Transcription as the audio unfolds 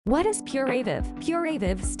What is Puravive?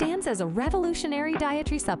 Puravive stands as a revolutionary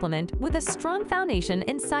dietary supplement with a strong foundation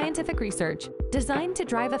in scientific research, designed to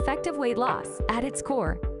drive effective weight loss. At its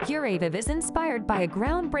core, Puravive is inspired by a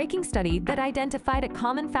groundbreaking study that identified a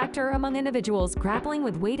common factor among individuals grappling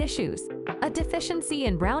with weight issues: a deficiency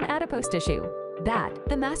in brown adipose tissue.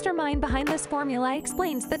 The mastermind behind this formula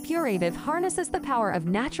explains that Puravive harnesses the power of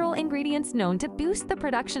natural ingredients known to boost the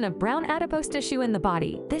production of brown adipose tissue in the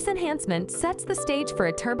body. This enhancement sets the stage for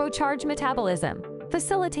a turbocharged metabolism,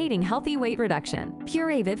 facilitating healthy weight reduction.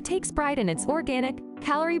 Puravive takes pride in its organic,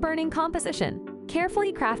 calorie-burning composition,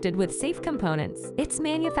 carefully crafted with safe components. Its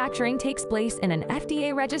manufacturing takes place in an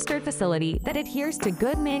FDA-registered facility that adheres to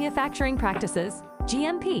good manufacturing practices,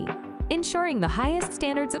 GMP, ensuring the highest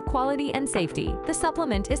standards of quality and safety. The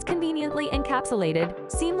supplement is conveniently encapsulated,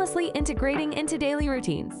 seamlessly integrating into daily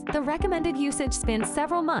routines. The recommended usage spans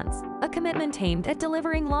several months, a commitment aimed at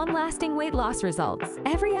delivering long-lasting weight loss results.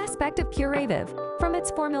 Every aspect of Puravive, from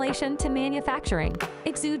its formulation to manufacturing,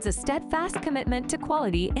 exudes a steadfast commitment to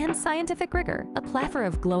quality and scientific rigor. A plethora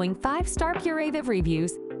of glowing 5-star Puravive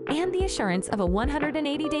reviews and the assurance of a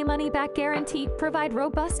 180-day money-back guarantee provide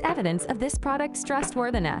robust evidence of this product's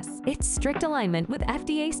trustworthiness. Its strict alignment with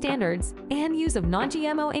FDA standards and use of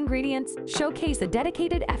non-GMO ingredients showcase a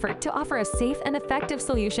dedicated effort to offer a safe and effective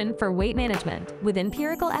solution for weight management. With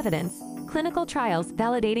empirical evidence, clinical trials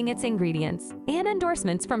validating its ingredients, and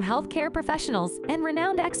endorsements from healthcare professionals and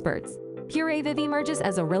renowned experts, Puravive emerges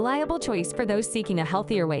as a reliable choice for those seeking a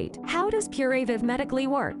healthier weight. How does Puravive medically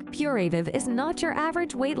work? Puravive is not your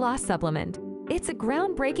average weight loss supplement. It's a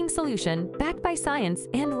groundbreaking solution backed by science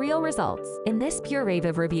and real results. In this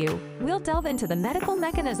Puravive review, we'll delve into the medical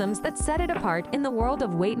mechanisms that set it apart in the world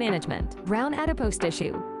of weight management. Brown adipose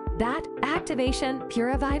tissue. Activation.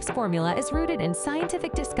 Puravive's formula is rooted in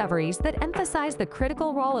scientific discoveries that emphasize the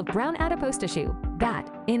critical role of brown adipose tissue,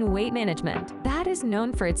 in weight management. Is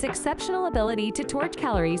known for its exceptional ability to torch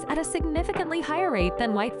calories at a significantly higher rate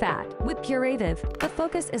than white fat. With Puravive, the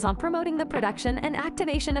focus is on promoting the production and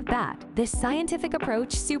activation of fat. This scientific approach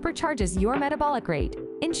supercharges your metabolic rate,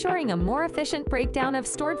 ensuring a more efficient breakdown of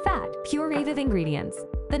stored fat. Puravive ingredients.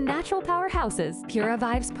 The natural powerhouses.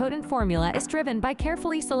 Puravive's potent formula is driven by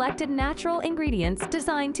carefully selected natural ingredients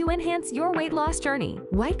designed to enhance your weight loss journey.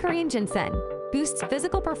 White Korean ginseng boosts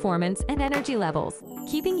physical performance and energy levels,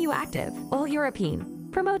 keeping you active. All European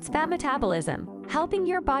promotes fat metabolism, helping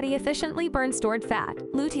your body efficiently burn stored fat.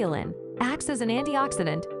 Luteolin acts as an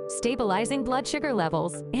antioxidant, stabilizing blood sugar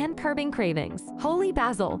levels and curbing cravings. Holy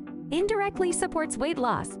basil indirectly supports weight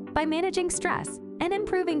loss by managing stress and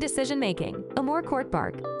improving decision-making. Amur cork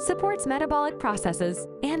bark supports metabolic processes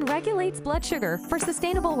and regulates blood sugar for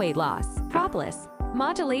sustainable weight loss. Propolis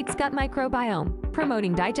modulates gut microbiome,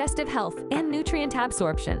 promoting digestive health and nutrient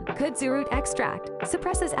absorption. Kudzu root extract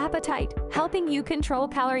suppresses appetite, helping you control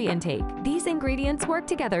calorie intake. These ingredients work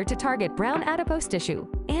together to target brown adipose tissue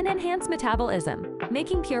and enhance metabolism,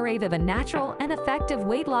 making Puravive a natural and effective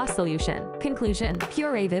weight loss solution. Conclusion: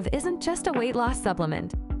 Puravive isn't just a weight loss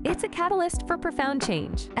supplement. It's a catalyst for profound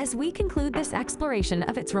change. As we conclude this exploration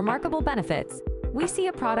of its remarkable benefits, we see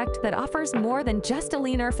a product that offers more than just a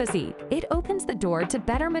leaner physique. It opens the door to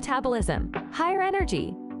better metabolism, higher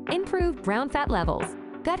energy, improved brown fat levels,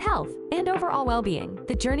 gut health, and overall well-being.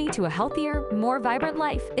 The journey to a healthier, more vibrant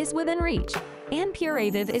life is within reach, and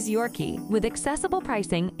Puravive is your key. With accessible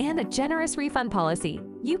pricing and a generous refund policy,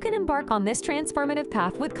 you can embark on this transformative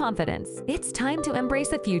path with confidence. It's time to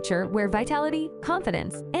embrace a future where vitality,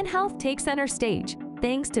 confidence, and health take center stage,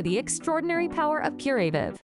 thanks to the extraordinary power of Puravive.